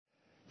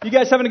You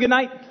guys having a good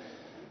night?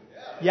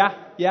 Yeah?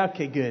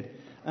 Okay, good.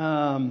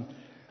 We're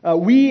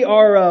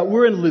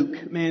in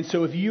Luke, man.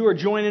 So if you are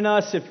joining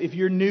us, if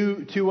you're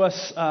new to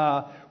us,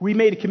 we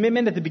made a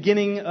commitment at the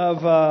beginning of,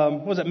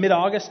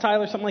 mid-August,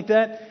 Tyler, something like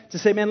that, to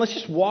say, man, let's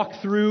just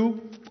walk through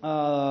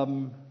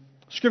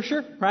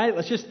Scripture, right?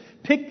 Let's just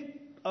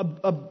pick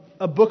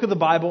a book of the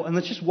Bible and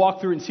let's just walk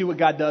through it and see what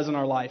God does in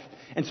our life.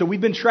 And so we've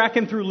been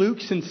tracking through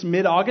Luke since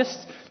mid-August,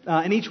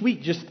 and each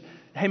week just,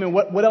 hey man,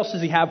 what else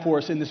does he have for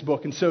us in this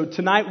book? And so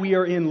tonight we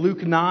are in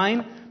Luke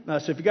 9.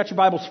 So if you got your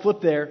Bibles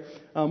flipped there,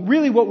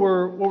 really what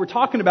we're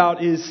talking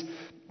about is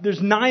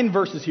there's 9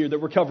 verses here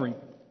that we're covering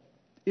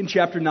in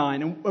chapter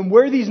 9. And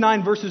where these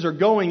 9 verses are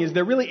going is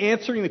they're really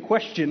answering the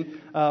question,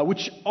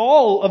 which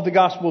all of the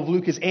Gospel of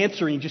Luke is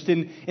answering just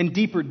in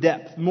deeper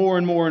depth, more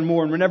and more and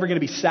more. And we're never going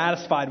to be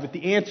satisfied with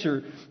the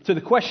answer to the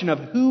question of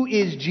who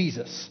is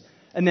Jesus?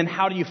 And then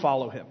how do you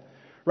follow him?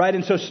 Right?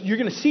 And so you're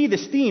going to see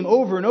this theme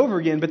over and over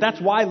again, but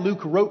that's why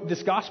Luke wrote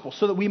this gospel,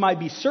 so that we might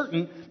be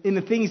certain in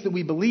the things that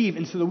we believe,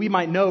 and so that we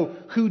might know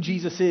who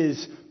Jesus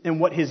is and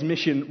what his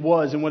mission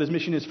was and what his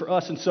mission is for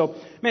us. And so,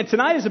 man,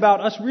 tonight is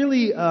about us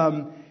really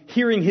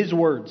hearing his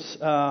words,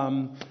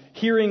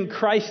 hearing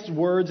Christ's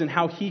words and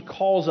how he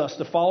calls us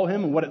to follow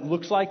him and what it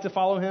looks like to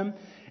follow him.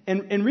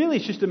 And really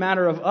it's just a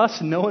matter of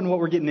us knowing what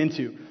we're getting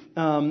into.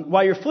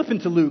 While you're flipping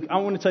to Luke, I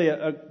want to tell you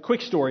a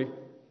quick story.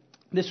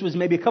 This was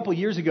maybe a couple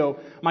years ago.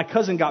 My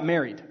cousin got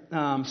married.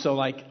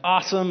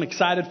 Awesome,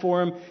 excited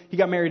for him. He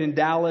got married in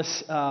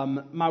Dallas.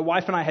 My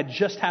wife and I had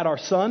just had our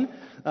son.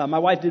 My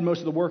wife did most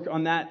of the work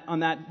on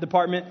that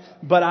department,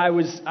 but I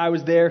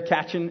was there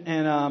catching,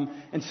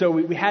 and so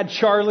we had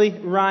Charlie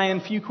Ryan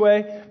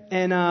Fuqua,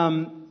 and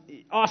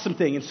awesome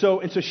thing. And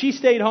so she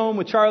stayed home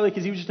with Charlie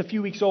because he was just a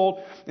few weeks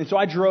old, and so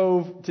I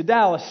drove to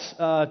Dallas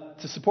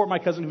to support my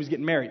cousin who was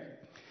getting married.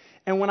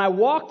 And when I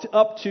walked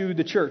up to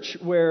the church,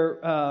 where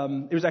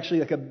it was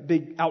actually like a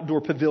big outdoor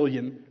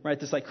pavilion, right?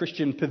 This like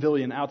Christian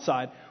pavilion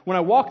outside. When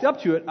I walked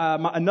up to it,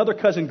 another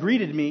cousin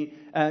greeted me,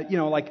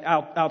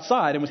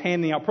 outside, and was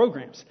handing out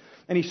programs.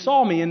 And he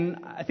saw me, and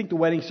I think the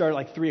wedding started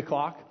like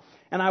 3:00.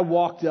 And I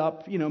walked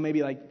up,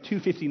 maybe like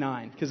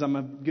 2:59, because I'm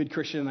a good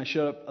Christian and I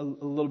showed up a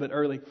little bit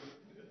early.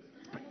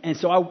 And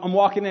so I'm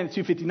walking in at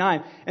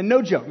 2:59, and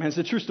no joke, man, it's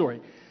a true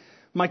story.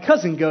 My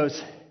cousin goes,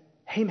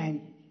 "Hey,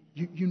 man,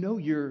 you know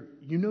you're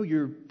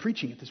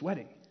preaching at this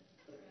wedding."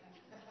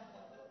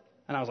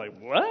 And I was like,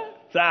 "What?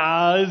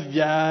 This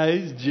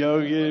guy's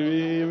joking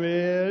me,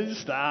 man.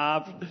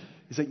 Stop."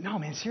 He's like, "No,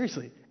 man,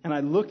 seriously." And I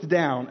looked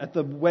down at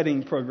the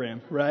wedding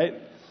program, right?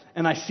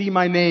 And I see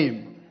my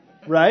name,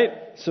 right?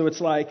 So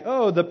it's like,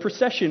 oh, the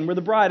procession with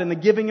the bride and the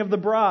giving of the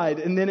bride.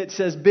 And then it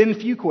says Ben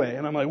Fuqua.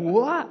 And I'm like,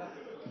 what?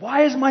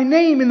 Why is my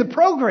name in the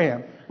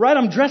program? Right?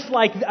 I'm dressed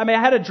I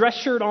had a dress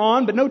shirt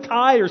on, but no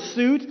tie or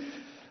suit.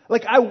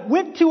 Like, I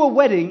went to a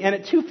wedding, and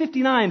at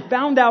 2:59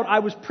 found out I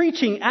was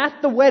preaching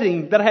at the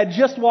wedding that I had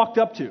just walked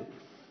up to.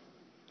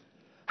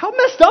 How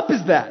messed up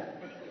is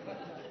that?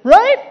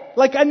 Right?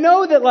 Like, I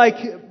know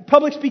that,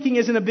 public speaking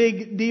isn't a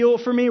big deal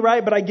for me,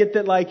 right? But I get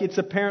that, it's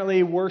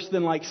apparently worse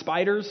than,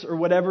 spiders or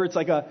whatever. It's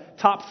like a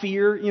top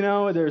fear,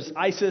 There's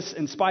ISIS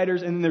and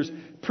spiders, and then there's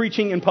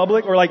preaching in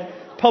public, or,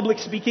 public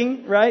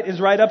speaking, right,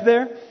 is right up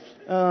there.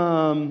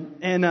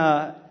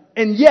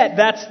 And yet,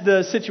 that's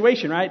the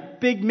situation, right?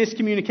 Big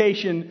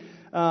miscommunication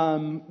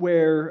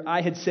where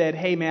I had said,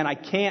 "Hey, man, I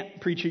can't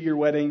preach at your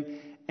wedding,"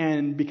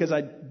 and because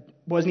I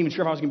wasn't even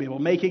sure if I was going to be able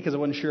to make it, because I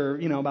wasn't sure,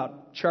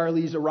 about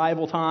Charlie's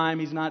arrival time.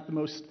 He's not the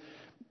most,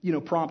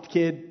 prompt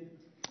kid.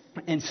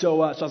 And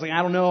so I was like,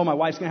 I don't know, my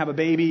wife's going to have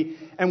a baby.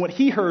 And what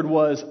he heard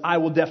was, "I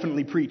will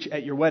definitely preach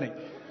at your wedding."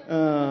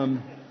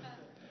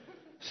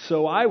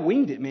 So I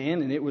winged it,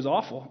 man, and it was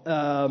awful.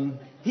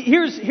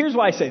 Here's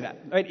why I say that,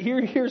 right?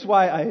 Here's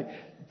why I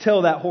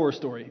tell that horror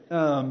story.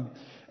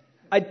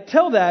 I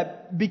tell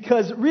that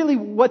because really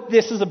what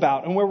this is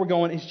about and where we're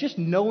going is just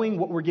knowing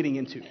what we're getting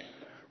into,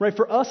 right?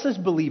 For us as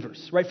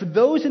believers, right? For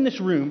those in this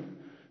room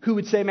who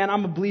would say, "Man,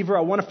 I'm a believer.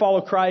 I want to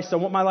follow Christ. I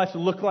want my life to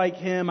look like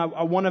him.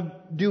 I want to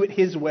do it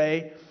his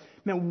way."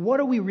 Man, what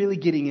are we really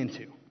getting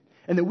into?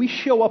 And that we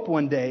show up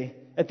one day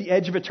at the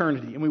edge of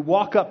eternity and we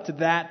walk up to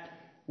that,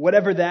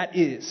 whatever that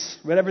is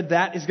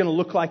going to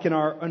look like in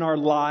our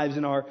lives,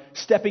 in our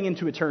stepping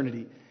into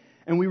eternity.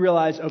 And we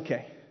realize,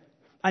 okay,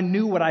 I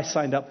knew what I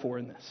signed up for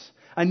in this.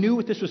 I knew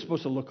what this was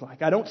supposed to look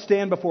like. I don't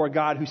stand before a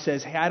God who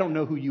says, "Hey, I don't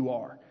know who you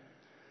are.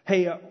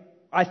 Hey,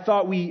 I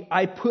thought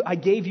I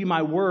gave you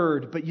my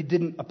word, but you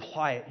didn't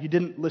apply it. You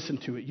didn't listen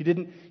to it. You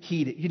didn't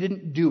heed it. You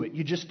didn't do it.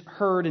 You just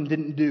heard and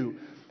didn't do."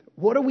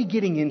 What are we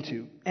getting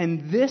into?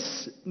 And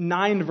this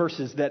 9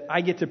 verses that I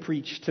get to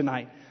preach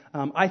tonight,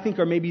 I think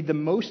are maybe the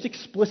most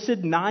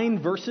explicit 9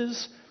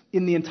 verses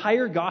in the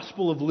entire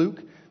Gospel of Luke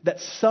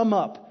that sum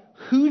up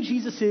who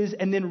Jesus is,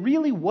 and then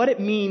really what it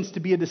means to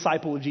be a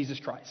disciple of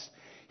Jesus Christ.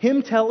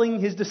 Him telling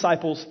his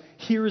disciples,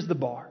 here is the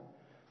bar.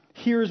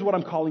 Here's what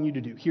I'm calling you to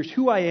do. Here's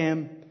who I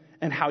am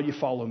and how you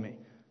follow me.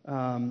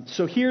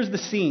 So here's the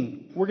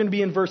scene. We're going to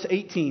be in verse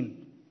 18.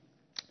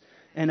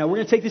 And we're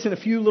going to take this in a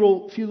few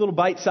little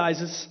bite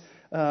sizes.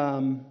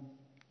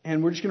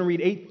 And we're just going to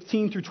read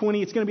 18 through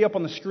 20. It's going to be up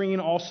on the screen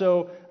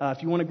also.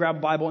 If you want to grab a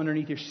Bible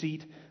underneath your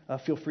seat,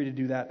 feel free to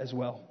do that as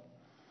well.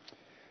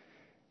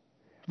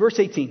 Verse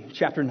 18,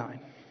 chapter 9.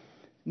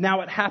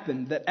 Now it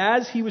happened that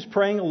as he was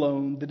praying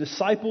alone, the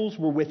disciples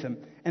were with him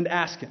and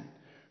asked him,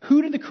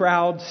 "Who did the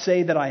crowd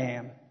say that I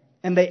am?"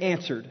 And they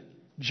answered,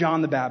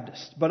 "John the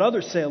Baptist. But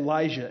others say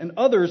Elijah, and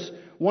others,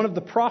 one of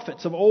the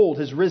prophets of old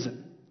has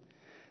risen."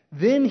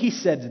 Then he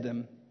said to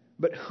them,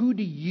 "But who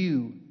do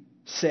you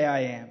say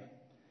I am?"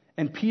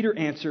 And Peter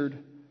answered,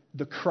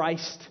 "The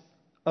Christ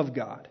of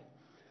God."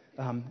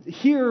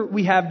 Here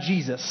we have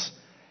Jesus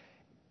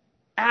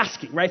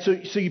asking, right?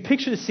 So you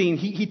picture the scene.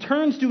 He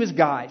turns to his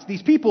guys,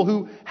 these people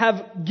who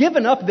have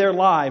given up their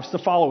lives to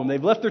follow him.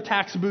 They've left their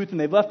tax booth and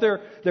they've left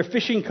their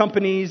fishing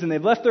companies and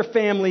they've left their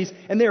families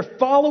and they're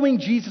following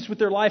Jesus with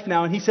their life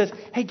now. And he says,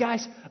 "Hey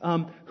guys,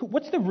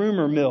 what's the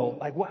rumor mill?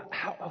 Like,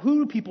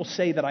 who do people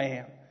say that I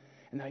am?"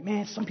 And they're like,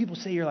 "Man, some people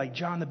say you're like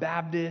John the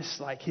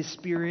Baptist, like his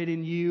spirit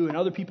in you. And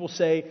other people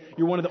say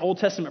you're one of the Old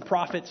Testament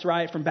prophets,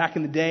 right, from back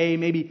in the day.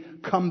 Maybe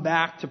come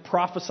back to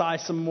prophesy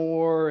some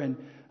more." And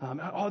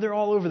they're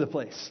all over the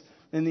place.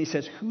 And he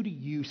says, "Who do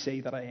you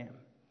say that I am?"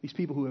 These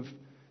people who have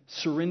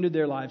surrendered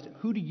their lives to him.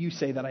 Who do you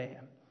say that I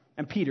am?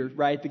 And Peter,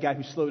 right, the guy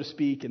who's slow to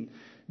speak and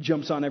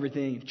jumps on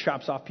everything and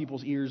chops off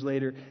people's ears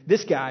later.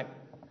 This guy,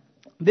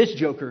 this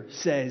joker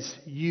says,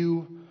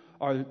 "You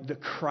are the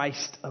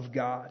Christ of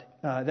God."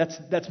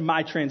 That's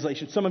my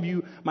translation. Some of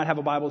you might have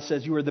a Bible that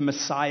says you are the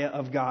Messiah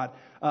of God.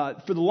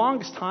 For the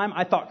longest time,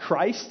 I thought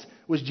Christ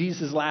was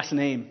Jesus' last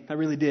name. I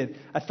really did.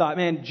 I thought,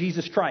 man,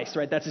 Jesus Christ,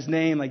 right? That's his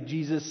name, like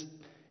Jesus,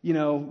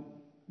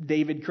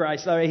 David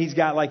Christ. All right, he's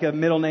got like a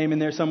middle name in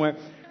there somewhere.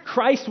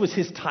 Christ was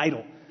his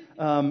title.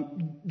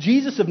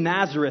 Jesus of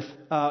Nazareth,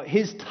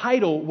 his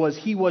title was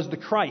he was the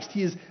Christ.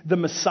 He is the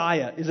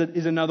Messiah,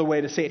 is another way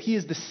to say it. He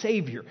is the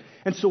Savior.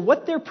 And so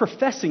what they're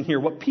professing here,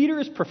 what Peter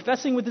is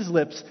professing with his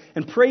lips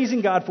and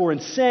praising God for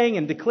and saying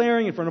and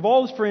declaring in front of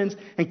all his friends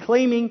and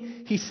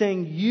claiming, he's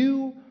saying,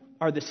 "You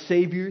are the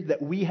Savior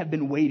that we have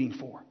been waiting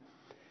for."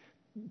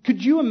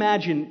 Could you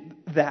imagine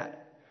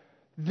that?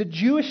 The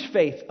Jewish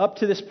faith up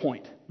to this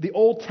point, the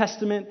Old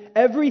Testament,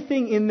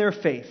 everything in their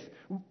faith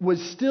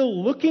was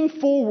still looking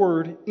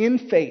forward in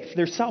faith.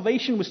 Their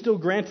salvation was still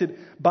granted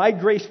by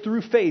grace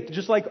through faith,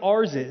 just like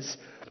ours is,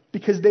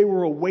 because they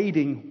were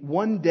awaiting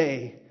one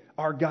day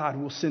our God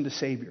will send a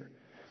Savior.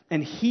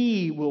 And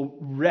He will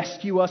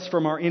rescue us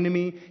from our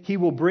enemy. He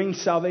will bring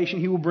salvation.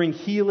 He will bring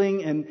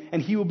healing.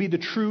 And He will be the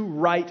true,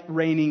 right,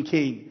 reigning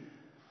King.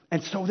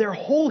 And so their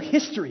whole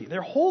history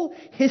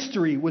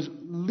was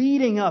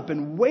leading up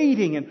and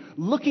waiting and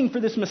looking for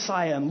this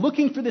Messiah and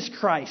looking for this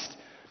Christ.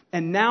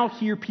 And now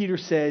here Peter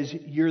says,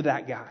 "You're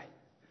that guy."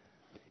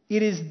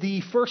 It is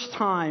the first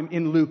time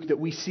in Luke that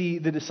we see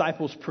the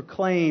disciples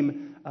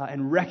proclaim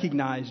and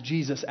recognize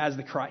Jesus as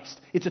the Christ.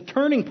 It's a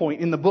turning point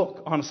in the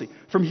book, honestly.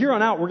 From here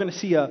on out, we're going to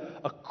see a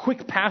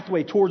quick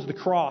pathway towards the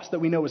cross that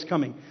we know is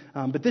coming.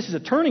 But this is a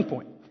turning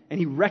point, and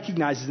he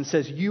recognizes and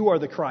says, "You are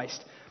the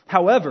Christ."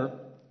 However,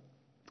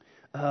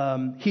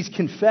 he's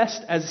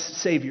confessed as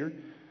Savior,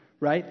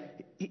 right?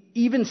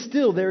 Even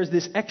still, there is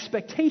this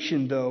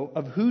expectation, though,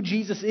 of who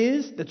Jesus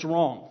is that's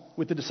wrong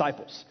with the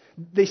disciples.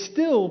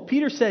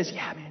 Peter says,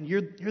 "Yeah, man,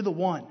 you're the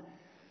one."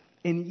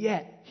 And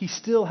yet, he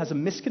still has a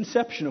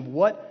misconception of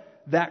what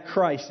that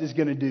Christ is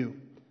going to do.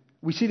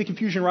 We see the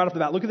confusion right off the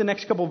bat. Look at the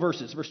next couple of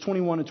verses, verse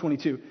 21 and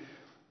 22.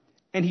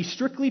 And he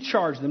strictly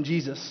charged them,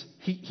 Jesus,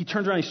 he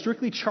turns around, he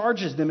strictly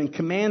charges them and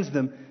commands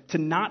them to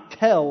not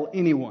tell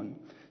anyone,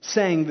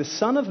 saying, "The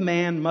Son of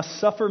Man must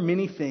suffer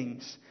many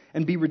things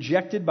and be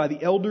rejected by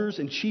the elders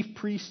and chief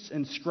priests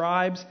and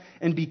scribes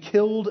and be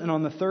killed and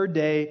on the third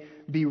day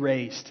be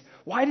raised."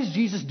 Why does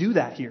Jesus do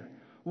that here?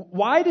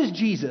 Why does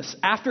Jesus,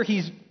 after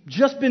he's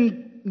just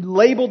been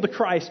labeled the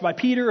Christ by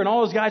Peter and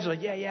all his guys are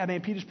like, yeah,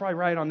 man, Peter's probably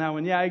right on that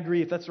one. Yeah, I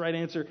agree if that's the right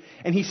answer.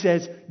 And he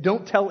says,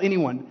 "Don't tell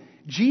anyone."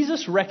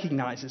 Jesus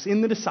recognizes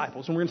in the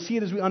disciples, and we're going to see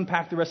it as we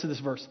unpack the rest of this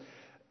verse,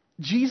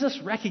 Jesus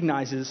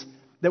recognizes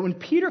that when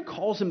Peter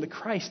calls him the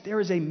Christ, there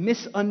is a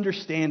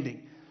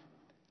misunderstanding,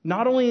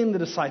 not only in the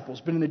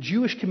disciples, but in the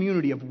Jewish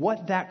community of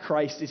what that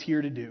Christ is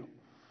here to do.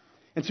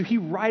 And so he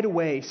right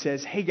away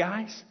says, "Hey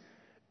guys,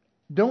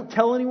 don't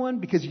tell anyone,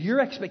 because your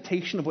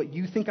expectation of what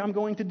you think I'm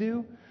going to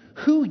do,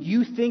 what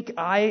you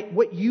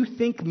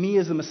think me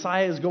as the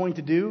Messiah is going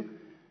to do,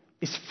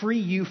 is free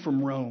you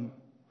from Rome."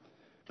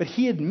 But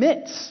he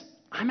admits,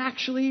 I'm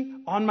actually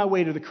on my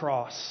way to the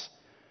cross.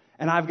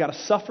 And I've got to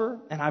suffer,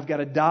 and I've got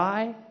to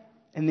die.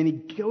 And then he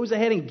goes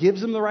ahead and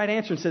gives them the right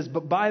answer and says,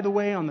 "But by the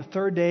way, on the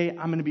third day,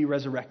 I'm going to be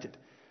resurrected.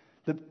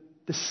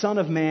 The Son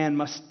of Man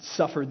must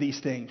suffer these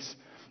things."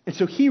 And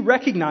so he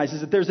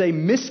recognizes that there's a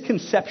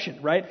misconception,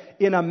 right?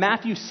 In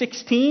Matthew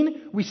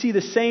 16, we see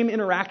the same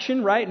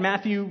interaction, right?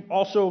 Matthew,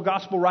 also a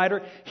gospel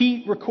writer,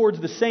 he records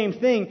the same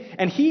thing.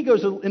 And he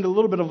goes into a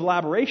little bit of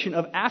elaboration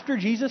of after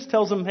Jesus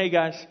tells them, "Hey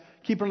guys,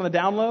 keep it on the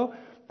down low."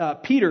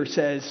 Peter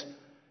says,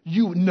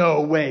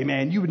 No way,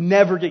 man. You would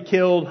never get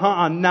killed.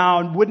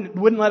 No,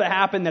 wouldn't let it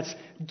happen. That's,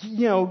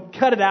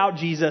 cut it out,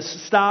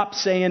 Jesus. Stop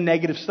saying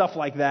negative stuff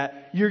like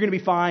that. You're going to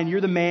be fine.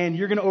 You're the man.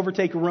 You're going to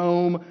overtake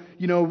Rome.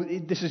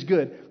 This is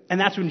good. And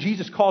that's when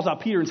Jesus calls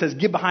out Peter and says,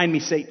 "Get behind me,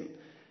 Satan."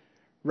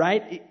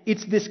 Right?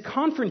 It's this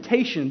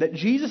confrontation that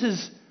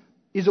Jesus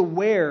is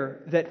aware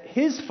that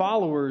his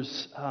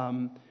followers,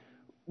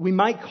 we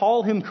might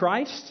call him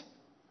Christ.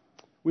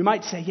 We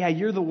might say, yeah,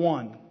 you're the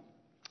one.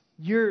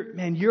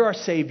 You're our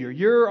Savior.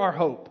 You're our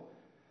hope.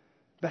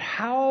 But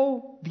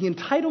how the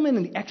entitlement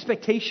and the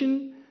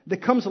expectation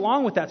that comes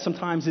along with that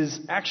sometimes is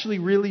actually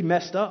really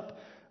messed up.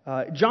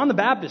 John the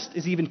Baptist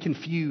is even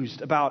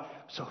confused about,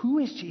 so who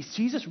is Jesus?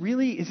 Jesus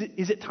really,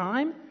 is it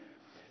time?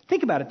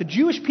 Think about it. The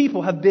Jewish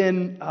people have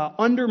been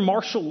under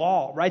martial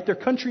law, right? Their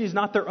country is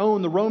not their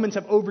own. The Romans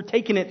have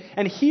overtaken it.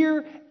 And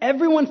here,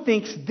 everyone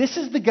thinks this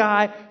is the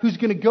guy who's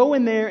going to go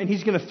in there and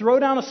he's going to throw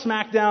down a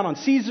smackdown on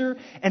Caesar.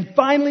 And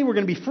finally, we're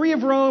going to be free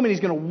of Rome and he's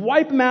going to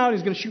wipe him out.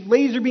 He's going to shoot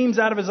laser beams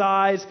out of his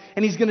eyes.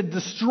 And he's going to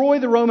destroy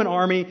the Roman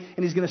army.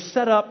 And he's going to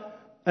set up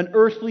an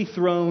earthly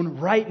throne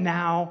right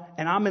now,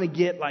 and I'm going to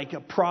get like a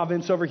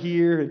province over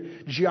here,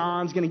 and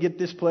John's going to get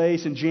this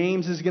place, and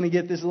James is going to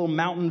get this little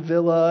mountain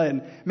villa,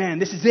 and man,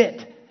 this is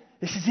it.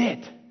 This is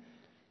it.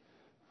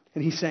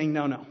 And he's saying,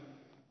 no.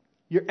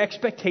 Your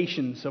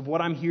expectations of what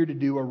I'm here to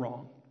do are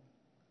wrong.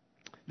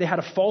 They had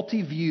a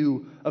faulty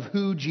view of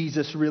who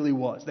Jesus really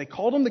was. They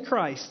called him the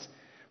Christ,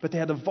 but they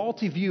had a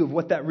faulty view of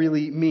what that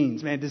really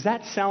means. Man, does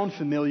that sound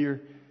familiar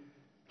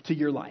to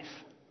your life?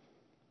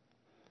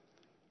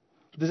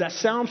 Does that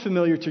sound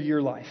familiar to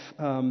your life?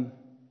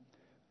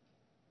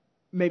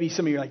 Maybe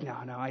some of you are like, no,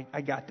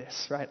 I got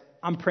this, right?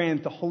 I'm praying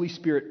that the Holy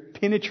Spirit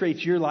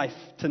penetrates your life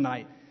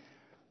tonight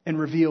and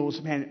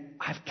reveals, man,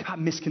 I've got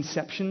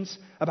misconceptions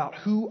about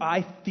who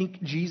I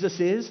think Jesus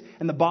is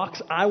and the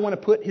box I want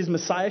to put his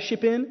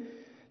messiahship in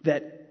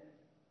that's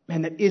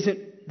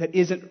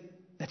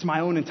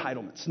my own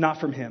entitlements, not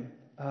from him.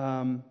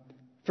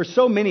 For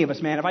so many of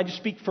us, man, if I just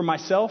speak for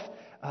myself,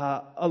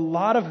 a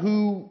lot of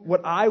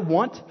what I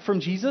want from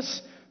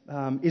Jesus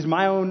is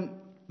my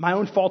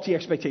own faulty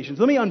expectations.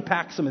 Let me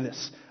unpack some of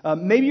this.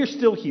 Maybe you're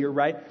still here,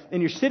 right?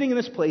 And you're sitting in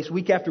this place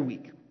week after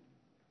week.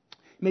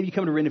 Maybe you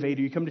come to Renovate,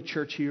 or you come to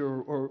church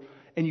here,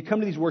 and you come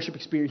to these worship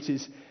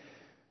experiences,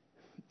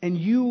 and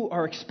you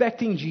are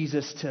expecting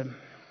Jesus to,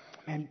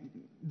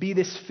 be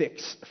this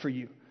fix for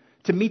you,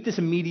 to meet this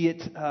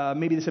immediate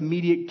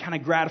kind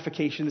of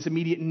gratification, this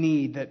immediate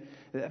need that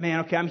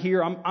okay, I'm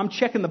here, I'm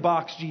checking the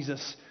box,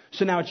 Jesus.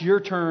 So now it's your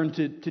turn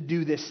to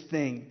do this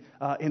thing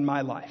in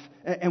my life.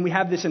 And we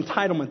have this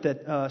entitlement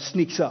that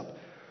sneaks up.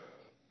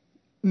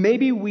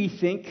 Maybe we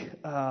think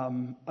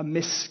a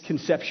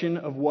misconception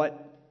of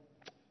what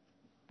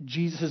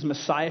Jesus'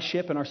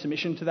 messiahship and our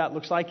submission to that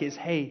looks like is,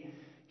 hey,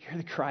 you're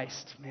the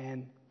Christ,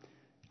 man.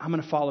 I'm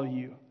going to follow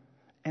you.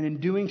 And in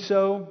doing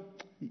so,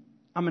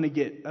 I'm going to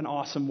get an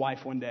awesome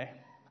wife one day.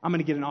 I'm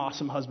going to get an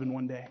awesome husband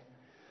one day.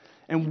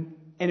 And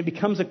it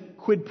becomes a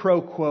quid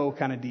pro quo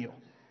kind of deal.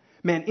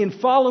 Man, in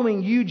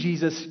following you,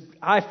 Jesus,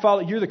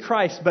 you're the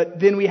Christ, but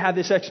then we have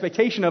this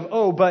expectation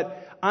of, but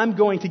I'm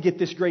going to get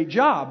this great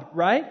job,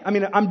 right?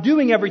 I'm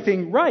doing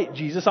everything right,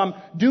 Jesus. I'm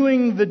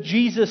doing the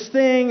Jesus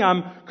thing.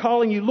 I'm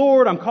calling you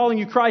Lord. I'm calling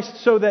you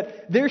Christ, so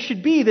that there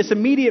should be this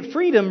immediate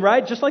freedom,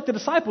 right? Just like the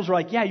disciples were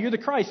like, yeah, you're the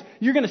Christ.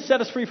 You're going to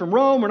set us free from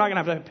Rome. We're not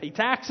going to have to pay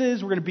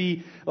taxes. We're going to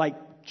be like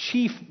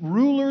chief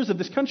rulers of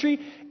this country.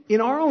 In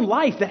our own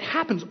life, that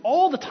happens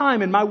all the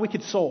time in my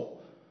wicked soul.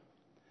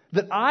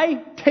 That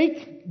I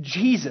take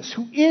Jesus,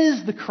 who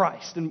is the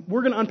Christ, and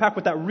we're going to unpack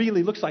what that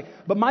really looks like,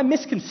 but my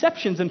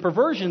misconceptions and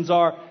perversions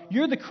are,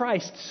 you're the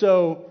Christ,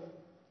 so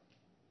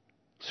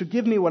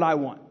give me what I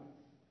want.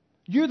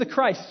 You're the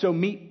Christ, so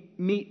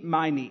meet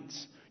my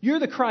needs. You're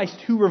the Christ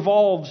who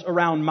revolves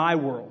around my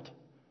world.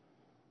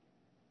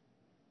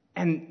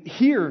 And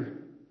here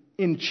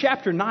in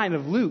chapter 9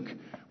 of Luke,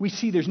 we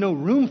see there's no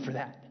room for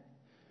that.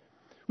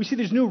 We see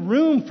there's no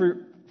room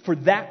for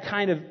that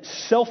kind of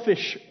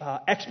selfish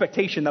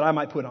expectation that I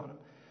might put on him.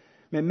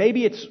 Man,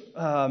 maybe it's,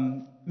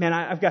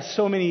 I've got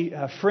so many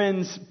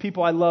friends,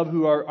 people I love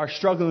who are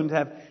struggling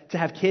to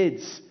have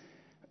kids.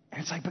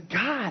 And it's like, but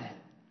God,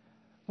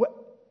 what?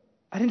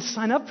 I didn't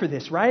sign up for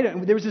this, right?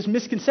 And there was this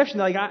misconception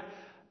that like,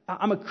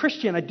 I'm a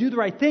Christian, I do the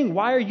right thing.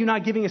 Why are you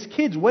not giving us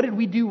kids? What did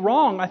we do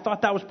wrong? I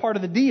thought that was part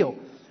of the deal.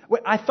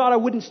 I thought I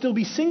wouldn't still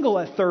be single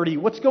at 30.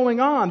 What's going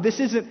on?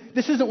 This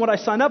isn't what I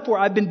signed up for.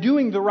 I've been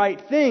doing the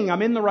right thing.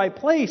 I'm in the right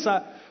place.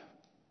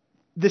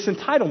 This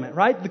entitlement,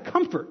 right? The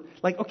comfort.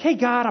 Like, okay,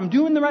 God, I'm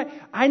doing the right.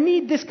 I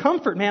need this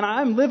comfort, man.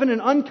 I'm living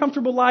an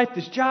uncomfortable life.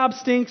 This job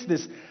stinks.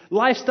 This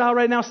lifestyle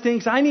right now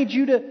stinks. I need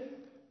you to.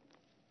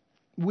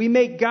 We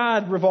make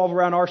God revolve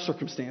around our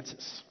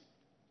circumstances.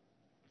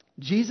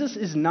 Jesus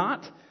is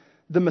not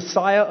the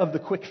Messiah of the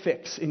quick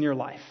fix in your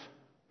life.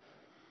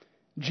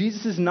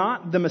 Jesus is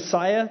not the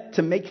Messiah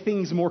to make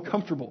things more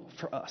comfortable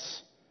for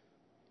us.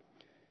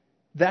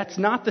 That's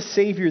not the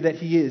Savior that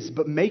he is,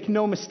 but make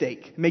no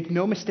mistake,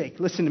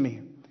 listen to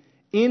me.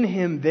 In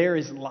him there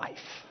is life.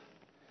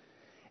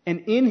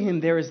 And in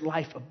him there is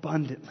life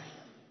abundantly.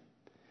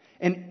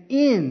 And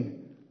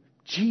in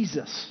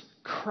Jesus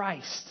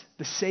Christ,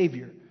 the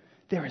Savior,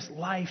 there is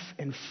life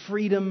and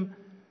freedom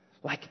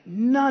like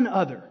none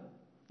other,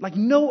 like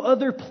no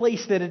other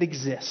place that it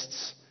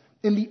exists,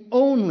 and the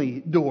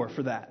only door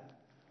for that.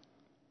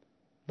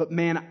 But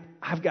man,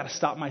 I've got to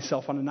stop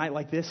myself on a night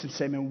like this and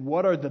say, man,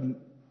 what are the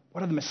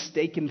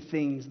mistaken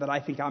things that I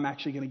think I'm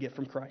actually going to get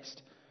from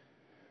Christ?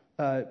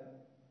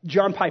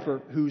 John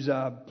Piper, who's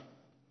a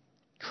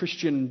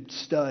Christian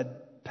stud,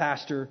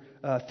 pastor,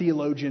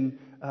 theologian,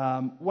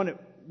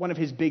 one of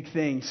his big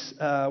things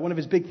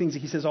that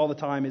he says all the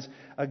time is,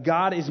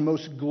 God is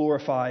most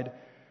glorified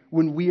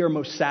when we are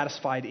most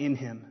satisfied in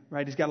him,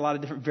 right? He's got a lot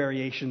of different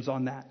variations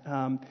on that.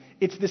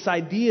 It's this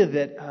idea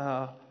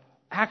that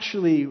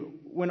actually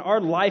when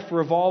our life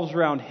revolves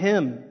around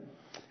him,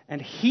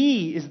 and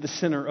he is the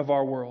center of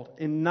our world,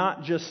 and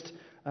not just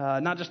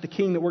the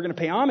king that we're going to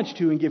pay homage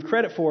to and give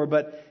credit for,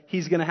 but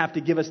he's going to have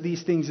to give us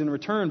these things in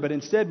return. But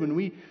instead, when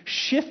we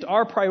shift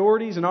our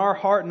priorities and our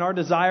heart and our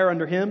desire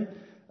under him,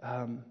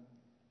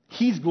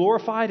 he's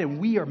glorified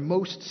and we are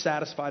most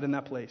satisfied in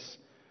that place.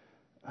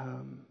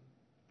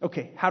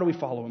 Okay, how do we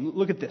follow him?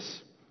 Look at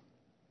this.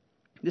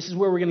 This is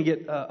where we're going to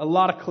get a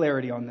lot of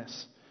clarity on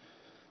this.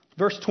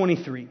 Verse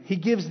 23, he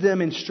gives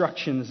them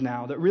instructions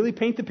now that really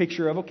paint the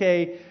picture of,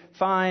 okay,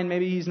 fine,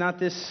 maybe he's not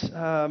this,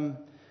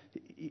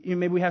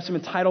 maybe we have some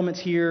entitlements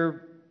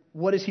here.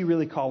 What is he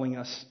really calling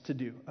us to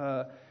do?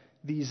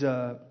 These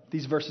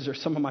verses are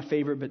some of my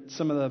favorite, but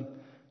some of the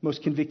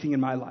most convicting in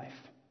my life.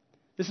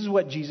 This is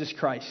what Jesus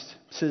Christ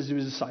says to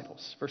his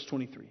disciples. Verse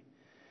 23.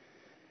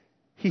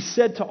 He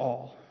said to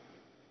all,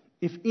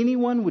 if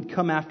anyone would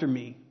come after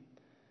me,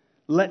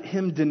 let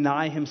him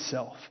deny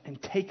himself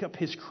and take up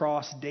his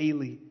cross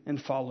daily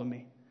and follow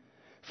me.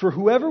 For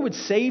whoever would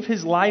save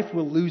his life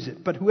will lose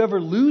it, but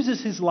whoever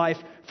loses his life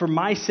for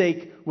my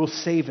sake will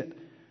save it.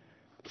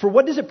 For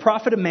what does it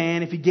profit a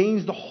man if he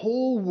gains the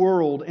whole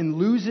world and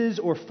loses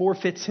or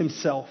forfeits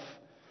himself?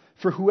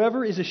 For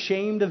whoever is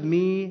ashamed of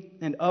me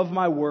and of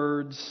my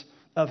words,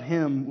 of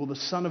him will the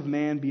Son of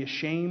Man be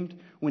ashamed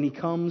when he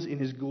comes in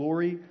his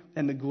glory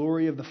and the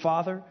glory of the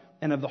Father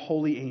and of the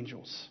holy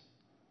angels.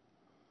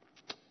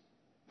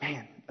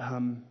 Man,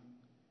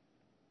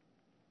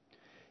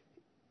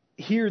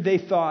 here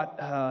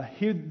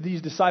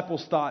these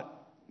disciples thought,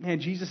 man,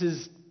 Jesus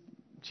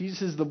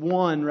is the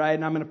one, right?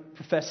 And I'm going to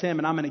profess him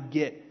and I'm going to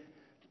get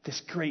this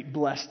great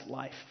blessed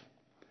life.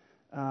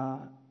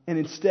 And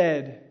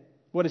instead,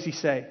 what does he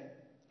say?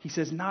 He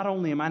says, not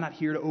only am I not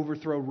here to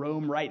overthrow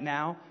Rome right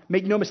now,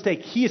 make no mistake,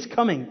 he is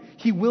coming.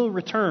 He will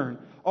return.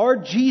 Our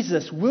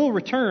Jesus will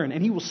return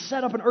and he will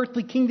set up an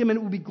earthly kingdom and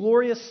it will be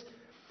glorious.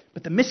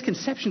 But the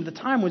misconception at the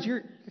time was,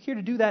 you're here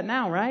to do that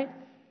now, right?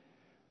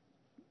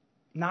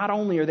 Not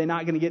only are they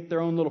not going to get their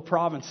own little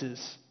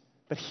provinces,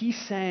 but he's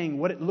saying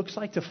what it looks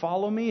like to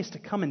follow me is to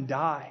come and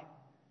die.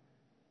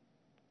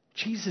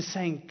 Jesus is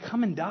saying,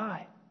 come and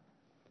die.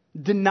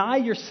 Deny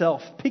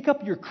yourself. Pick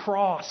up your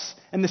cross.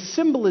 And the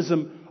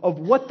symbolism of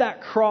what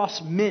that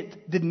cross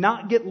meant did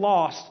not get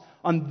lost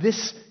on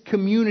this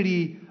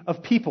community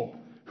of people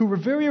who were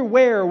very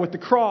aware with the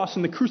cross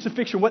and the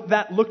crucifixion, what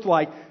that looked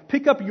like.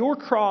 Pick up your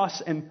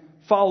cross and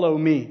follow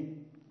me.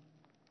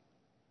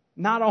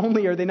 Not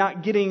only are they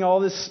not getting all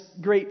this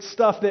great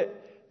stuff, that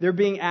they're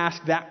being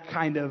asked that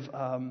kind of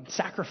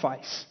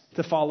sacrifice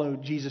to follow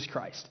Jesus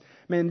Christ.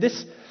 Man,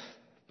 this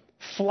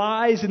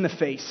flies in the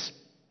face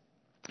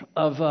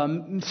of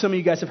some of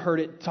you guys have heard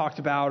it talked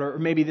about, or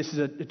maybe this is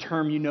a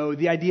term you know,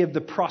 the idea of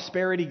the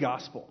prosperity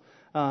gospel.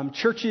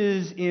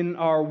 Churches in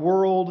our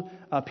world,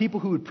 people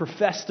who would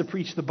profess to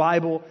preach the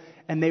Bible,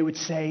 and they would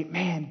say,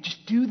 man,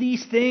 just do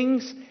these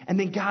things, and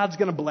then God's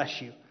going to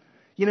bless you.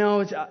 You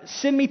know,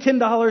 send me $10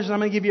 and I'm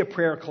going to give you a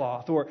prayer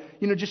cloth. Or,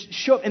 just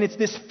show up. And it's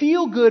this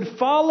feel good,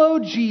 follow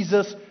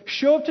Jesus,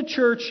 show up to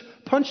church,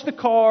 punch the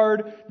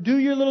card, do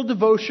your little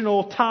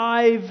devotional,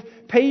 tithe,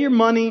 pay your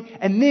money,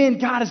 and then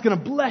God is going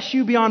to bless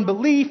you beyond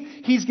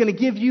belief. He's going to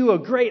give you a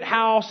great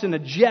house and a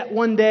jet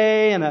one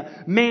day and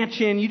a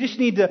mansion. You just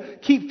need to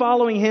keep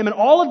following him. And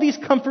all of these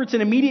comforts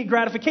and immediate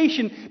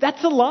gratification,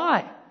 that's a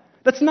lie.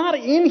 That's not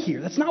in here.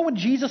 That's not what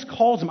Jesus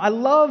calls them. I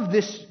love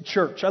this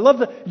church. I love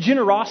the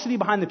generosity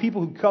behind the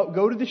people who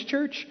go to this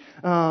church.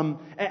 And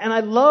I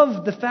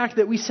love the fact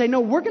that we say,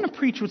 no, we're going to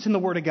preach what's in the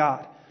Word of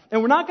God.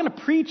 And we're not going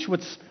to preach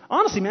what's,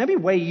 honestly, man, that'd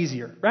be way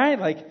easier, right?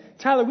 Like,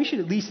 Tyler, we should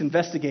at least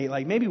investigate,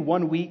 like maybe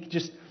 1 week,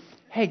 just,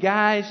 hey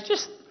guys,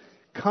 just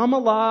come a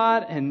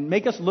lot and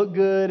make us look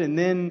good and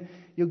then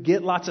you'll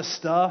get lots of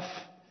stuff.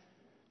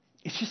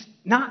 It's just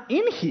not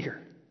in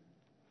here.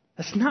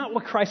 That's not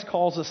what Christ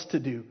calls us to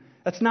do.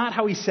 That's not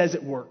how he says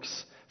it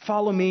works.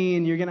 Follow me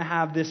and you're going to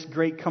have this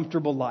great,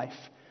 comfortable life.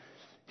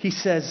 He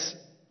says,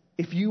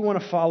 if you want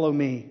to follow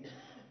me,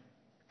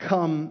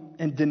 come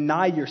and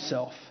deny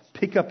yourself.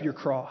 Pick up your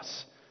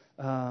cross.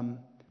 Man,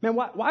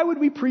 why would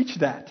we preach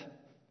that?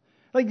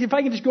 Like, if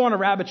I can just go on a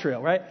rabbit trail,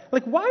 right?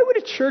 Like, why would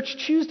a church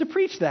choose to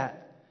preach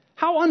that?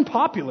 How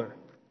unpopular.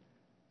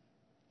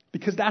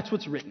 Because that's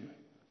what's written.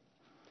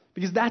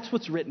 Because that's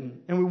what's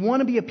written. And we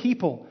want to be a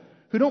people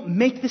who don't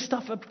make this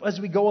stuff up as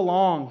we go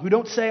along, who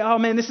don't say, oh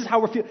man, this is how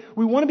we're feeling.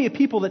 We want to be a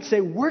people that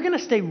say, we're going to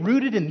stay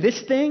rooted in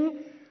this thing,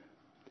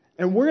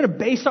 and we're going to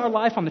base our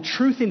life on the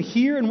truth in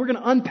here, and we're going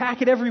to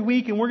unpack it every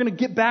week, and we're going to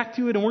get back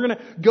to it, and we're going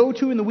to go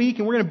to it in the week,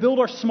 and we're going to build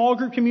our small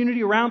group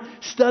community around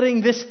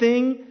studying this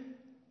thing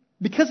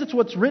because it's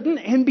what's written,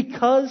 and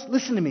because,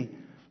 listen to me,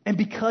 and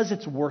because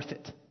it's worth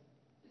it.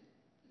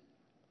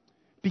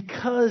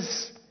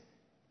 Because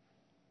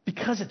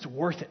it's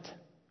worth it.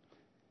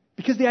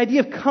 Because the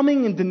idea of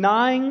coming and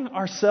denying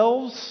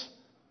ourselves,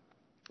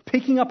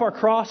 picking up our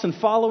cross and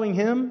following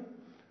Him,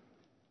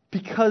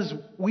 because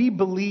we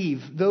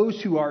believe those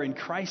who are in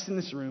Christ in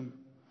this room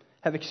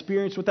have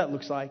experienced what that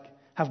looks like,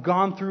 have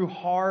gone through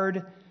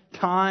hard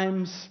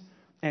times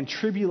and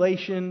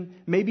tribulation,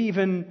 maybe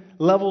even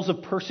levels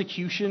of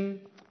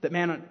persecution that,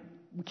 man,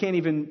 we can't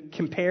even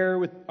compare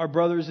with our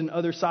brothers in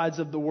other sides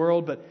of the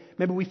world, but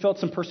maybe we felt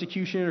some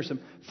persecution or some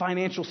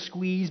financial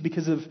squeeze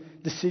because of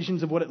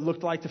decisions of what it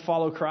looked like to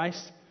follow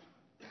Christ.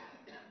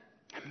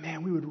 And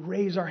man, we would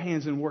raise our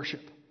hands in worship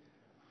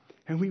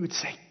and we would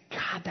say,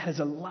 God, that is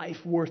a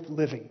life worth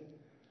living.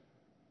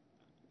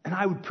 And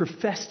I would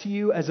profess to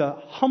you as a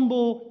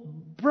humble,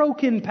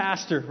 broken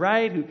pastor,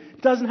 right, who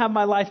doesn't have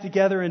my life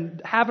together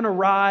and haven't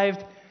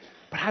arrived,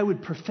 but I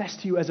would profess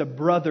to you as a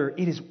brother,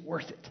 it is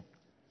worth it.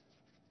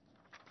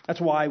 That's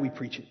why we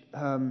preach it.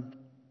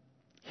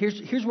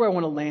 Here's where I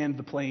want to land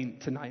the plane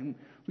tonight.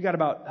 We got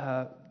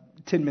about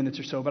 10 minutes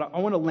or so, but I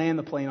want to land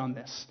the plane on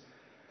this.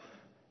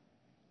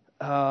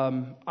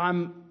 I'm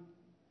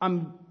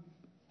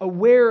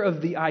aware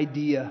of the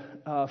idea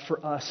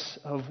for us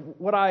of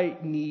what I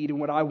need and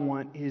what I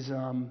want is,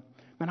 man,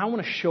 I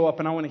want to show up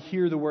and I want to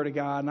hear the Word of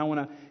God, and I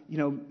want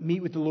to,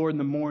 meet with the Lord in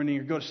the morning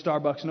or go to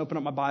Starbucks and open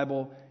up my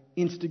Bible,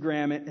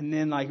 Instagram it, and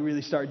then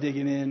really start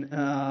digging in.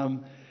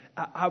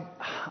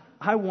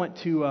 I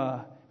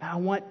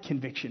want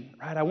conviction,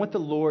 right? I want the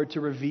Lord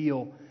to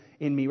reveal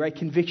in me, right?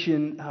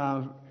 Conviction,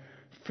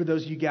 for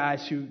those of you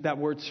guys who that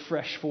word's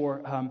fresh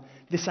for,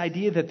 this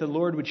idea that the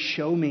Lord would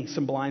show me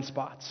some blind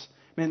spots.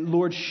 Man,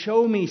 Lord,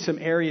 show me some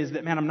areas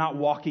that, man, I'm not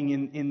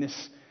walking in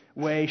this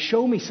way.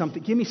 Show me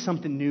something. Give me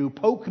something new.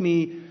 Poke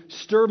me,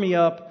 stir me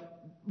up,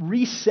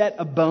 reset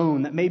a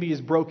bone that maybe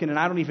is broken and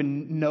I don't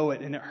even know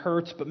it and it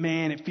hurts, but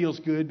man, it feels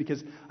good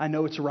because I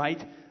know it's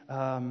right.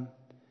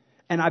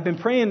 And I've been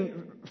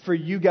praying for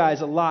you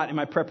guys a lot in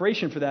my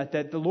preparation for that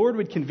the Lord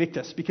would convict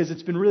us, because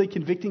it's been really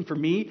convicting for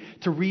me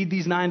to read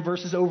these 9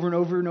 verses over and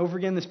over and over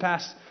again this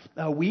past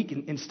week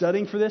in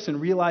studying for this and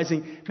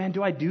realizing, man,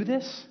 do I do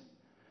this?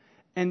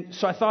 And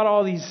so I thought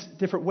all these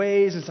different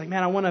ways. It's like,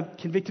 man, I want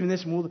to convict him in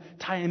this, and we'll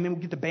tie him, and then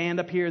we'll get the band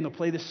up here and they'll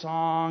play this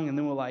song, and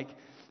then we'll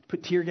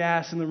put tear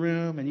gas in the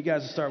room and you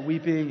guys will start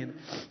weeping.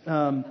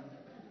 And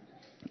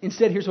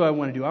instead, here's what I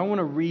want to do. I want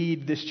to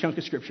read this chunk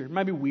of Scripture. It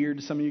might be weird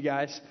to some of you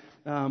guys.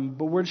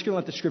 But we're just going to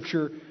let the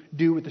Scripture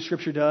do what the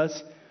Scripture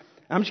does.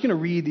 I'm just going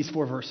to read these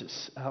 4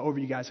 verses over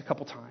you guys a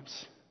couple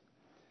times.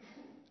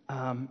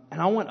 And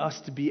I want us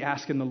to be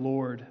asking the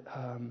Lord,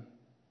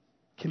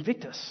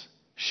 convict us.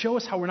 Show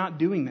us how we're not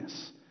doing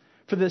this.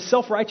 For the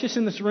self-righteous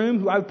in this room,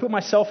 who I would put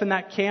myself in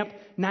that camp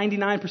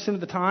 99% of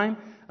the time,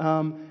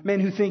 men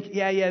who think,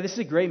 yeah, this is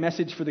a great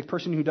message for the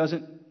person who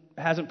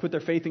hasn't put their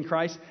faith in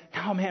Christ.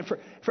 No, man, for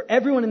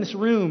everyone in this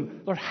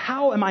room, Lord,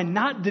 how am I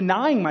not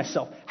denying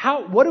myself?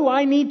 What do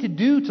I need to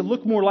do to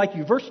look more like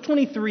you? Verse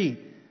 23,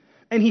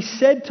 and he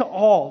said to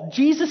all,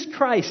 Jesus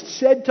Christ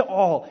said to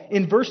all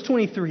in verse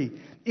 23,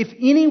 if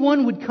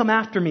anyone would come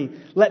after me,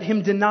 let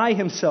him deny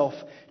himself,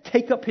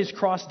 take up his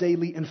cross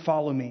daily and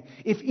follow me.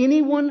 If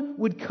anyone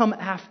would come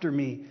after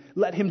me,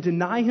 let him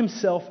deny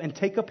himself and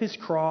take up his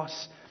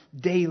cross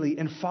daily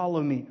and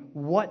follow me.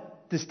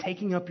 What does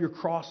taking up your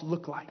cross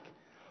look like?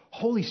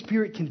 Holy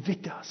Spirit,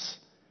 convict us.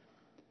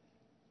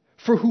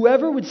 For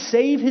whoever would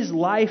save his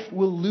life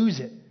will lose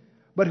it,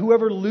 but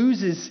whoever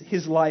loses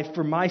his life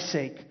for my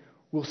sake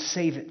will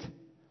save it.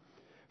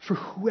 For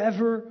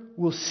whoever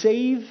will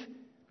save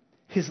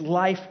his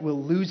life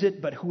will lose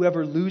it, but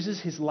whoever loses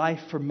his life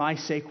for my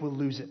sake will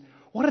lose it.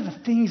 What are the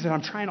things that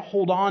I'm trying to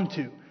hold on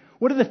to?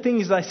 What are the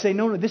things that I say,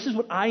 no, this is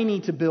what I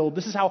need to build.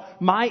 This is how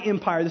my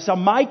empire, this is how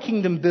my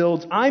kingdom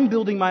builds. I'm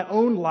building my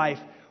own life.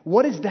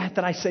 What is that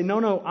I say,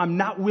 no, I'm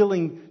not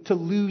willing to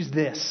lose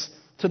this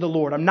to the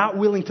Lord. I'm not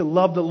willing to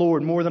love the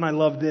Lord more than I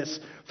love this.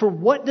 For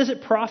what does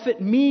it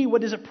profit me?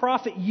 What does it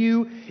profit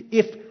you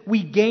if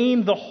we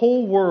gain the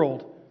whole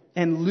world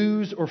and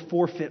lose or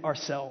forfeit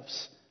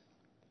ourselves?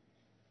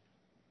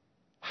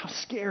 How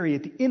scary.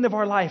 At the end of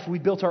our life, we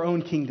built our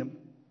own kingdom.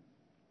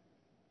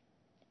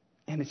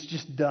 And it's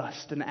just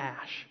dust and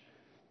ash.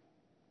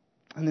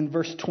 And then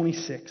verse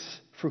 26,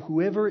 for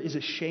whoever is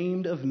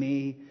ashamed of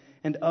me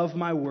and of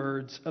my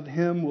words, of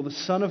him will the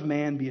Son of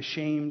Man be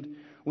ashamed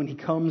when he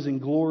comes in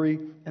glory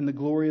and the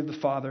glory of the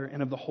Father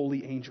and of the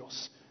holy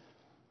angels.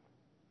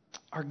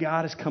 Our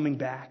God is coming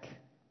back.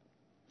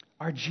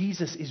 Our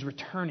Jesus is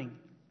returning.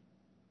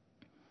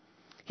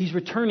 He's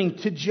returning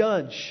to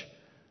judge.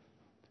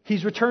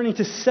 He's returning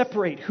to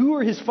separate who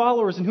are his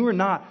followers and who are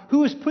not,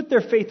 who has put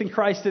their faith in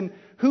Christ and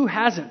who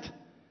hasn't.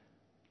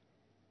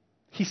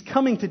 He's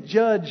coming to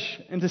judge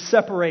and to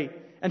separate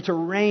and to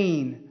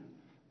reign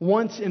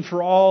once and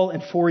for all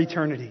and for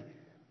eternity.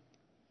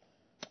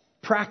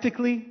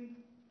 Practically,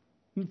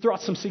 let me throw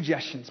out some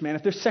suggestions, man.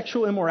 If there's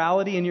sexual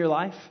immorality in your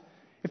life,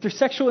 if there's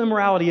sexual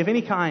immorality of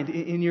any kind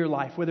in your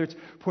life, whether it's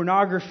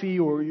pornography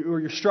or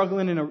you're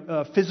struggling in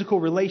a physical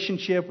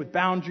relationship with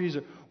boundaries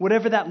or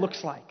whatever that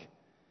looks like,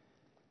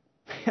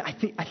 I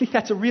think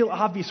that's a real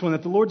obvious one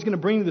that the Lord's going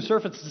to bring to the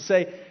surface to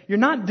say, you're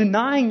not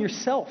denying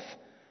yourself.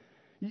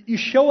 You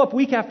show up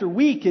week after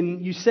week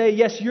and you say,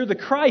 yes, you're the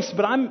Christ,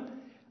 but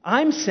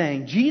I'm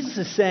saying, Jesus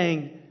is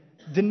saying,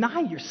 deny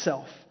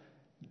yourself.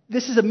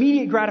 This is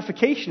immediate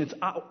gratification. It's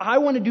I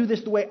want to do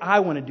this the way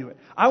I want to do it.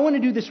 I want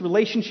to do this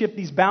relationship,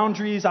 these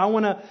boundaries. I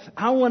want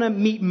to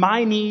meet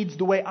my needs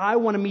the way I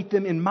want to meet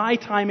them in my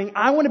timing.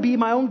 I want to be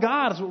my own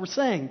God is what we're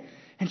saying.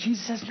 And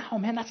Jesus says, no,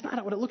 man, that's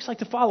not what it looks like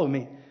to follow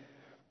me.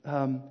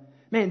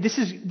 Man, this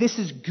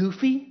is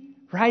goofy,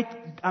 right?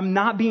 I'm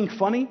not being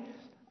funny.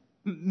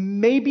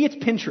 Maybe it's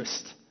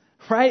Pinterest,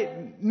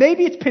 right?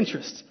 Maybe it's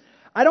Pinterest.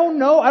 I don't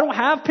know. I don't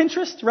have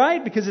Pinterest,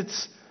 right? Because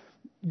it's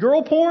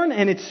girl porn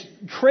and it's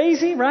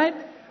crazy, right?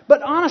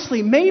 But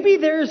honestly, maybe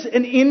there's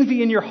an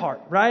envy in your heart,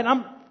 right?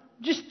 I'm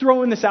just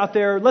throwing this out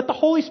there. Let the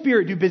Holy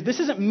Spirit do business. This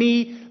isn't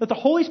me. Let the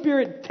Holy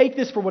Spirit take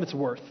this for what it's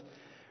worth,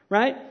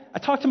 right? I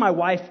talked to my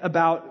wife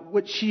about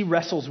what she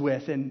wrestles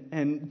with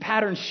and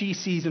patterns she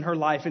sees in her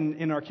life and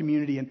in our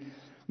community. And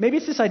maybe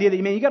it's this idea that,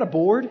 man, you got a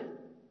board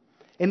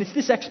and it's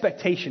this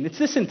expectation. It's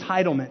this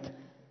entitlement.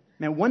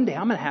 Man, one day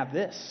I'm going to have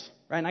this.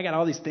 Right? And I got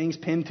all these things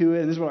pinned to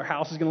it, and this is what our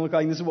house is going to look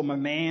like, and this is what my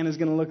man is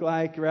going to look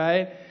like,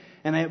 right?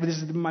 And this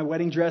is what my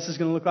wedding dress is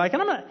going to look like.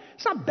 And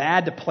it's not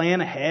bad to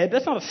plan ahead.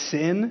 That's not a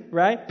sin,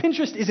 right?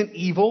 Pinterest isn't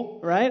evil,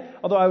 right?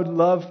 Although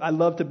I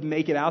love to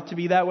make it out to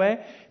be that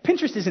way.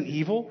 Pinterest isn't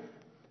evil.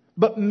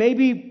 But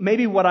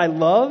maybe what I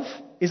love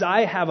is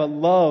I have a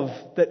love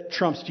that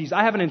trumps Jesus.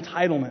 I have an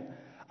entitlement.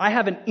 I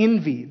have an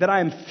envy that I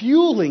am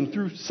fueling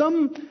through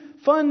some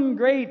fun,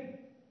 great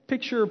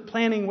picture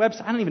planning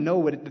website. I don't even know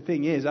what the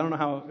thing is. I don't know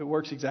how it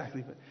works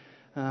exactly.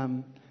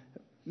 But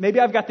maybe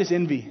I've got this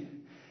envy.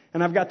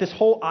 And I've got this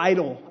whole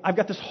idol. I've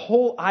got this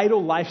whole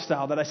idol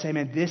lifestyle that I say,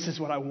 man, this is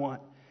what I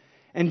want.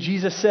 And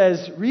Jesus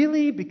says,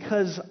 really?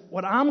 Because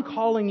what I'm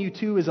calling you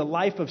to is a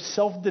life of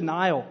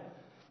self-denial.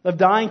 Of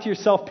dying to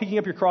yourself, picking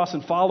up your cross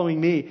and following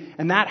me.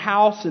 And that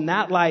house and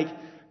that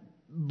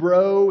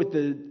bro with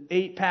the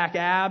 8-pack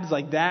abs,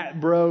 that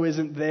bro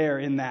isn't there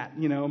in that.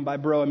 And by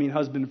bro, I mean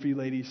husband for you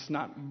ladies,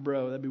 not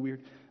bro. That'd be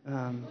weird.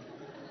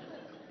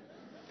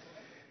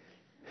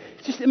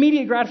 Just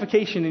immediate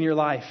gratification in your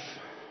life.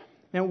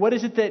 And what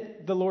is it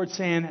that the Lord's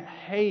saying?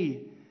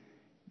 Hey,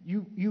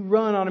 you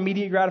run on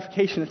immediate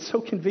gratification. It's so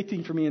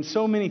convicting for me in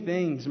so many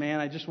things, man.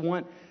 I just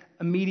want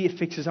immediate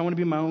fixes. I want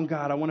to be my own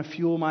God. I want to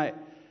fuel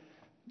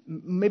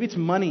maybe it's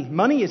money.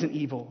 Money isn't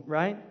evil,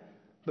 right?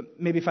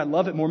 But maybe if I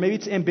love it more, maybe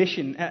it's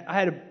ambition. I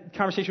had a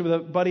conversation with a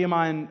buddy of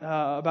mine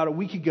about a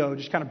week ago,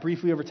 just kind of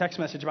briefly over text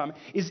message about,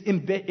 is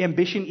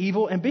ambition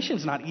evil?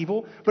 Ambition's not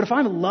evil. But if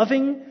I'm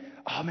loving,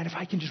 if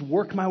I can just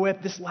work my way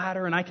up this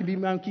ladder and I can be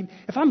my own king.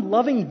 If I'm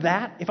loving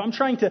that, if I'm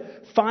trying to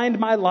find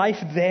my life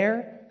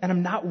there and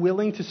I'm not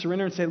willing to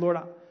surrender and say, Lord,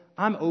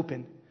 I'm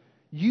open.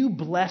 You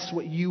bless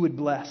what you would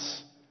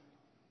bless.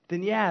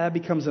 Then that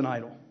becomes an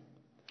idol.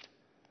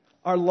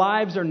 Our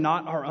lives are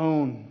not our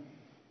own.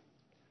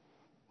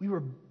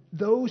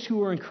 Those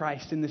who are in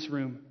Christ in this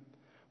room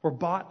were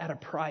bought at a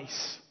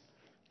price,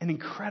 an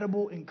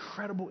incredible,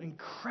 incredible,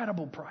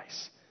 incredible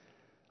price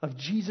of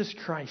Jesus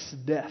Christ's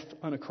death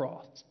on a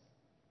cross.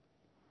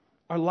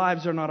 Our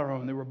lives are not our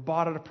own. They were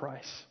bought at a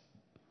price.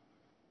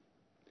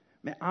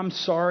 Man, I'm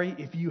sorry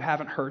if you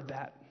haven't heard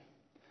that.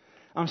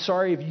 I'm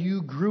sorry if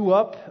you grew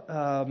up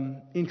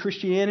in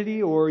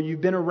Christianity or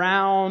you've been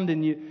around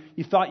and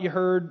you thought you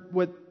heard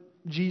what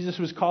Jesus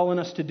was calling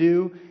us to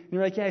do. And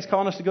you're like, he's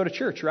calling us to go to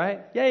church,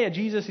 right? Yeah,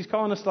 Jesus, he's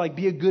calling us to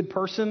be a good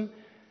person.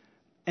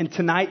 And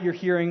tonight you're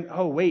hearing,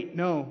 oh, wait,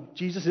 no,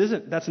 Jesus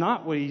isn't. That's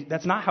not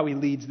how he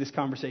leads this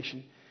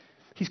conversation.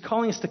 He's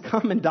calling us to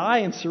come and die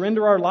and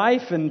surrender our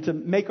life and to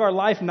make our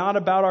life not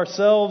about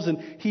ourselves.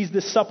 And he's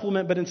this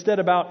supplement, but instead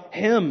about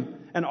him.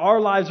 And our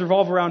lives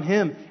revolve around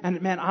him.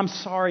 And man, I'm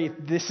sorry if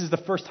this is the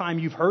first time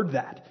you've heard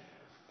that.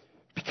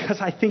 Because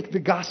I think the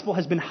gospel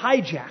has been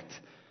hijacked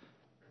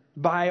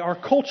by our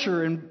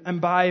culture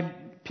and by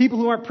people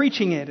who aren't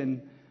preaching it.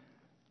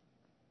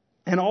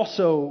 And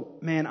also,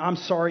 man, I'm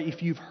sorry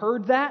if you've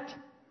heard that.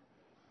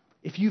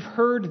 If you've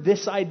heard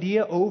this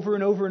idea over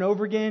and over and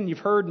over again, you've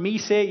heard me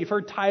say it, you've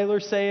heard Tyler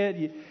say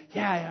it.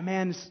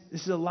 Man,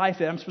 this is a life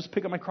that I'm supposed to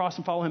pick up my cross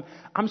and follow him.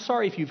 I'm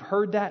sorry if you've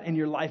heard that and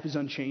your life is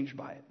unchanged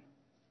by it.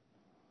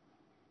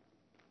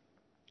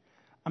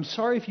 I'm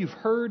sorry if you've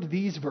heard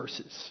these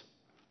verses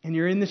and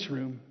you're in this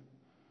room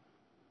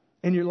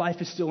and your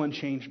life is still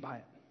unchanged by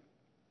it.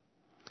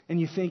 And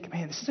you think,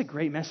 man, this is a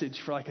great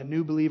message for a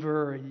new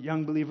believer or a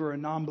young believer or a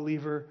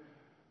non-believer.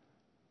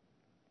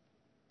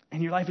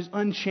 and your life is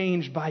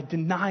unchanged by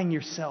denying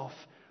yourself,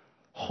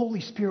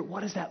 Holy Spirit,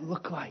 what does that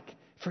look like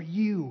for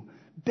you?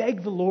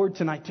 Beg the Lord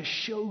tonight to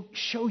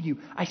show you.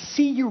 I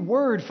see your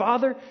word,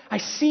 Father. I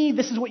see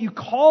this is what you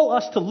call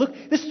us to look.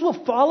 This is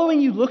what following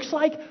you looks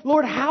like.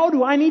 Lord, how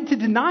do I need to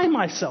deny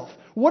myself?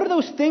 What are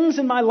those things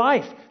in my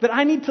life that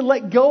I need to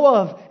let go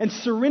of and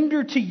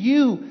surrender to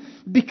you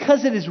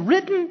because it is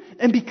written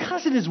and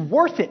because it is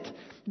worth it?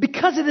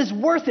 Because it is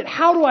worth it.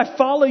 How do I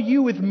follow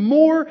you with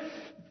more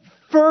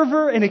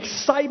fervor and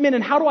excitement?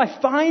 And how do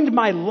I find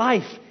my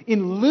life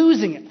in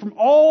losing it from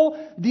all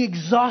the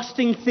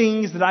exhausting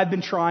things that I've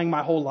been trying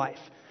my whole life?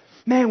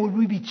 Man, would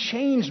we be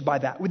changed by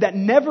that? Would that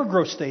never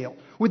grow stale?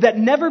 Would that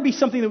never be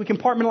something that we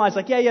compartmentalize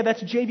like, yeah,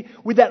 that's JV?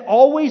 Would that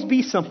always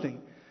be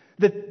something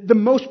that the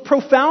most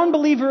profound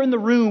believer in the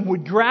room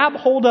would grab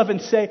hold of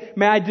and say,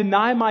 may I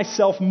deny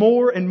myself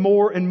more and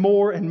more and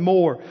more and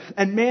more?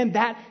 And man,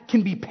 that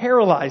can be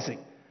paralyzing.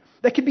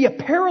 That could be a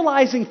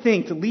paralyzing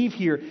thing to leave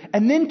here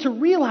and then to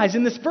realize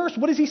in this verse,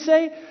 what does he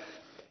say?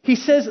 He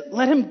says,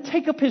 let him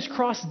take up his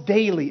cross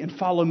daily and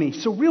follow me.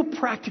 So real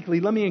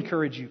practically, let me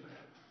encourage you.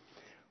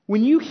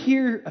 When you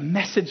hear a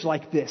message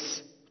like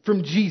this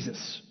from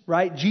Jesus,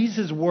 right?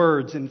 Jesus'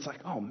 words, and it's like,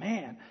 oh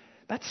man,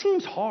 that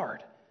seems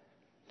hard.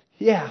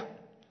 Yeah,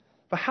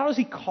 but how does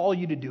he call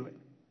you to do it?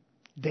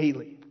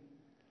 Daily.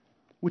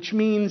 Which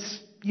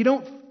means you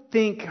don't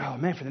think, oh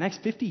man, for the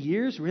next 50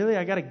 years, really?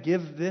 I got to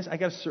give this, I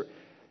got to serve.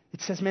 It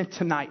says, man,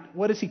 tonight,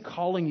 what is he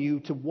calling you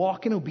to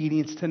walk in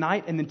obedience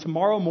tonight and then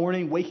tomorrow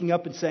morning waking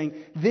up and saying,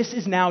 this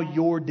is now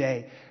your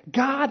day.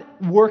 God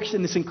works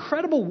in this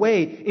incredible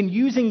way in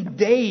using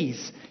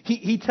days.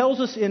 He tells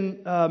us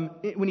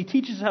when he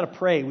teaches us how to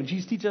pray, when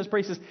Jesus teaches us to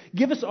pray, he says,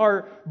 give us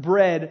our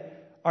bread,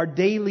 our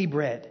daily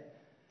bread.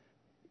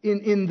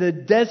 In the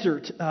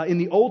desert, in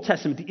the Old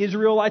Testament, the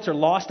Israelites are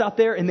lost out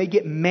there and they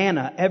get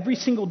manna every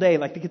single day.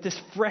 Like they get this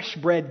fresh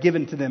bread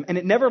given to them. And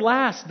it never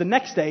lasts the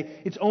next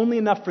day. It's only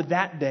enough for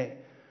that day.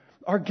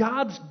 Our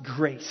God's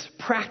grace,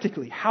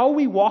 practically, how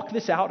we walk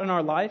this out in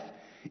our life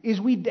is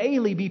we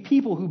daily be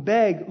people who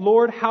beg,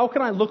 Lord, how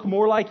can I look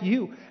more like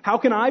you? How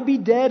can I be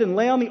dead and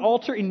lay on the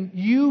altar and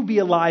you be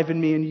alive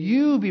in me and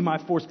you be my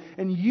force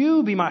and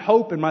you be my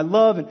hope and my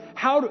love?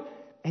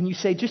 And you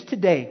say, just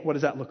today, what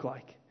does that look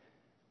like?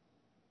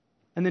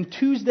 And then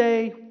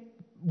Tuesday,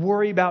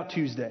 worry about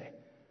Tuesday.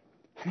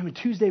 And then when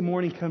Tuesday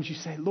morning comes, you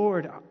say,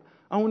 Lord,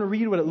 I want to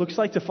read what it looks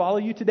like to follow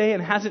you today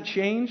and it hasn't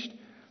changed.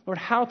 Lord,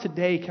 how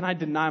today can I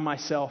deny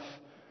myself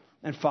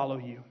and follow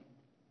you?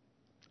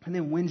 And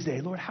then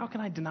Wednesday, Lord, how can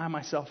I deny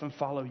myself and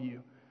follow you?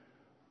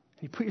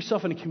 And you put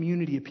yourself in a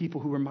community of people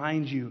who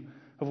remind you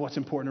of what's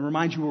important and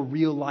remind you what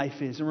real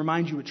life is and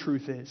remind you what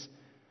truth is.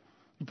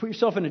 You put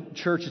yourself in a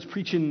church that's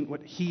preaching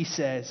what he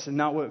says and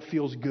not what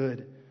feels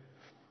good.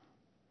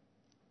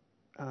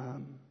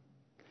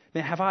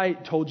 Now, have I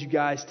told you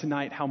guys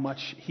tonight how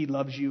much he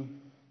loves you?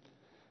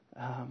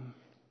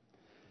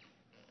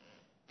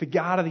 The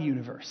God of the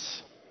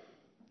universe,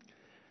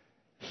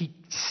 he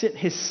sent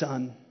his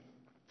son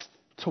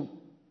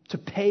to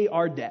pay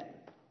our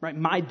debt, right?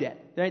 My debt,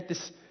 right?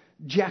 This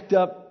jacked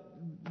up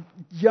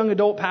young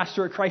adult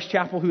pastor at Christ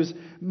Chapel who is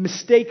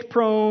mistake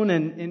prone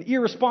and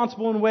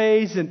irresponsible in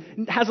ways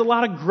and has a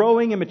lot of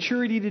growing and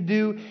maturity to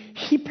do.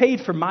 He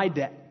paid for my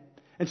debt.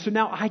 And so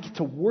now I get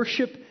to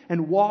worship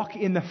and walk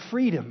in the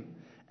freedom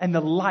and the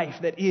life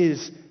that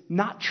is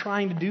not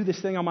trying to do this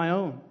thing on my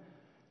own,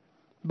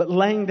 but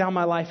laying down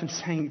my life and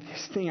saying,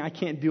 this thing I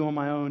can't do on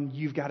my own,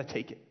 you've got to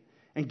take it,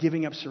 and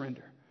giving up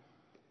surrender.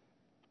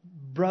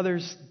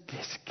 Brothers,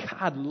 this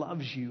God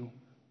loves you.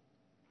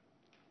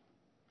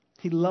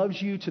 He loves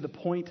you to the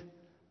point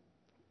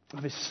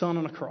of his son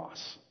on a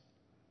cross.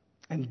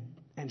 And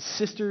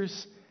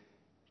sisters,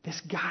 this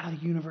God of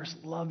the universe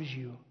loves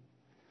you.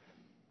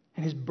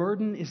 And his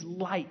burden is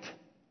light.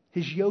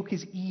 His yoke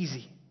is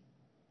easy.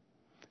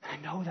 I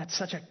know that's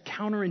such a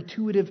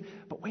counterintuitive,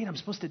 but wait, I'm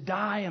supposed to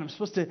die and I'm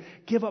supposed to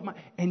give up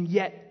and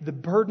yet the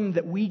burden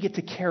that we get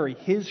to carry,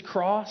 his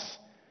cross,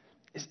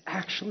 is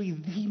actually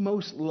the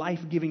most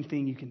life-giving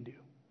thing you can do.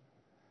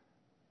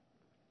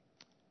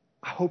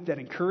 I hope that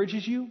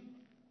encourages you,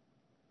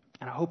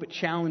 and I hope it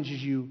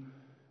challenges you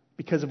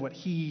because of what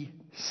he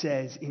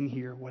says in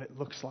here, what it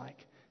looks like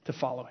to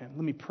follow him.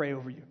 Let me pray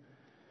over you.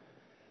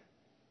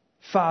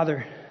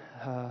 Father,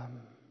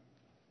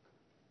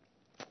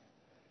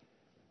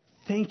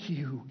 thank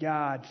you,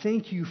 God.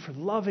 Thank you for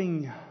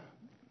loving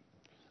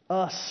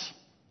us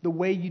the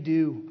way you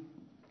do.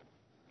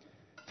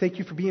 Thank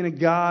you for being a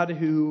God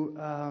who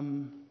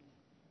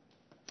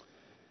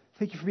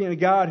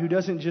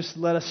doesn't just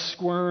let us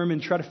squirm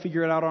and try to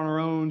figure it out on our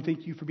own.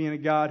 Thank you for being a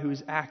God who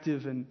is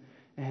active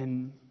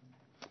and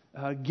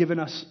given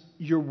us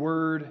your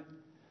word,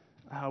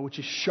 which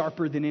is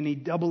sharper than any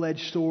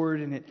double-edged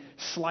sword, and it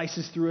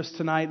slices through us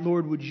tonight.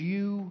 Lord, would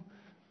you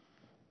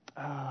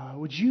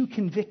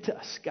convict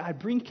us? God,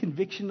 bring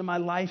conviction to my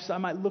life so I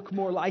might look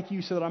more like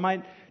you, so that I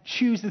might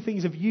choose the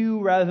things of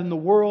you rather than the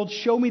world.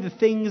 Show me the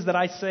things that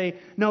I say,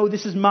 no,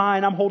 this is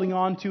mine, I'm holding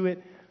on to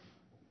it.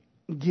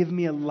 Give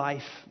me a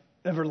life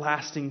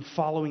everlasting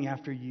following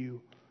after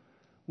you.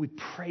 We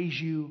praise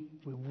you.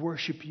 We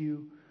worship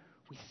you.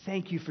 We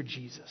thank you for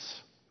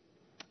Jesus.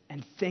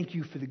 And thank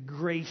you for the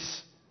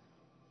grace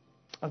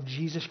of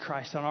Jesus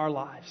Christ on our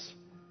lives,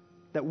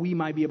 that we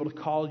might be able to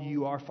call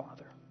you our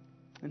Father.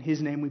 In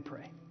his name we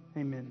pray.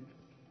 Amen.